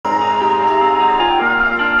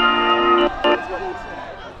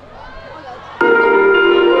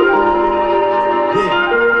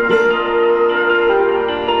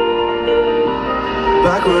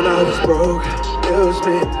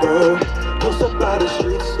by the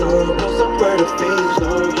street store, post somewhere the fiends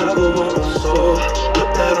know. Devil on my soul, put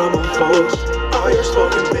that on my folks. Oh, you're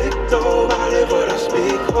smoking big dough, I live what I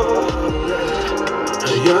speak. Oh,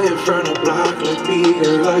 yeah. A young in front of block like me,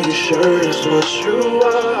 girl, are you sure that's what you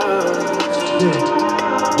want?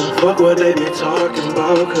 Don't fuck what they be talking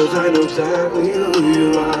about, cause I know exactly who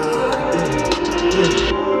you are.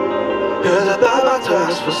 Cause I thought about to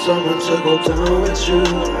ask for someone to go down with you.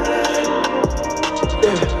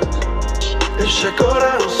 If shit go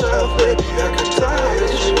down south, baby, I could die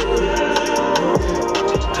with you.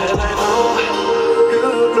 And I know you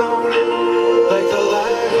don't like the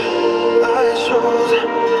life I chose.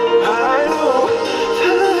 I know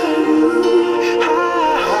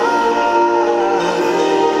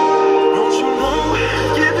don't you know,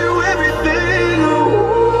 give you everything.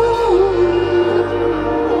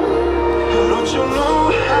 Don't you know,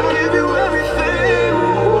 I give you everything.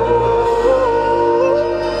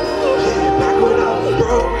 Yeah, back when I was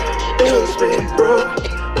broke, it was being broke.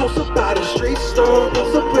 Post up by the street store,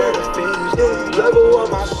 post up where the fiends, yeah. Level on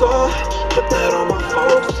my soul, put that on my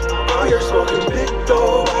folks. Oh, you're smoking big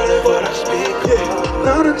dough, I live what I speak, yeah.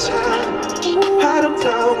 나는 참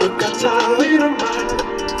아름다운 것 같아, 이런말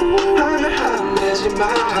하면 안 되지만,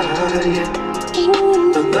 yeah.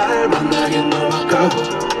 넌 날 만나긴 너무 아까워.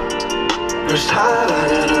 널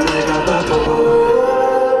사랑하는 내가 봐도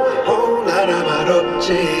나라 말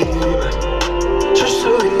없지만 줄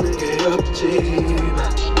수 있는 게 없지만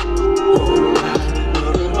나는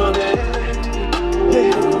너를 원해.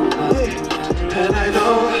 And I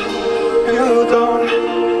know you don't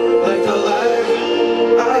like the life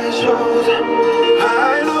I chose.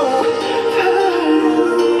 I know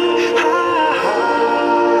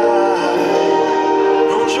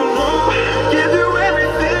don't you know, give you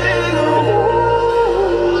everything.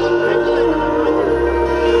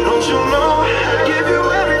 Don't you know, I give you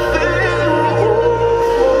everything.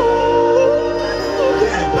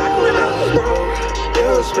 Yeah, back when I was broke, it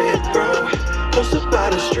was being broke. Posted by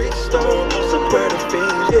the street store, posted where the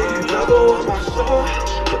fiends, yeah. Level on my soul,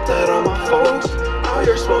 put that on my folks. Now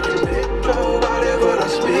you're smoking big dough, I live what I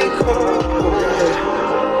speak of.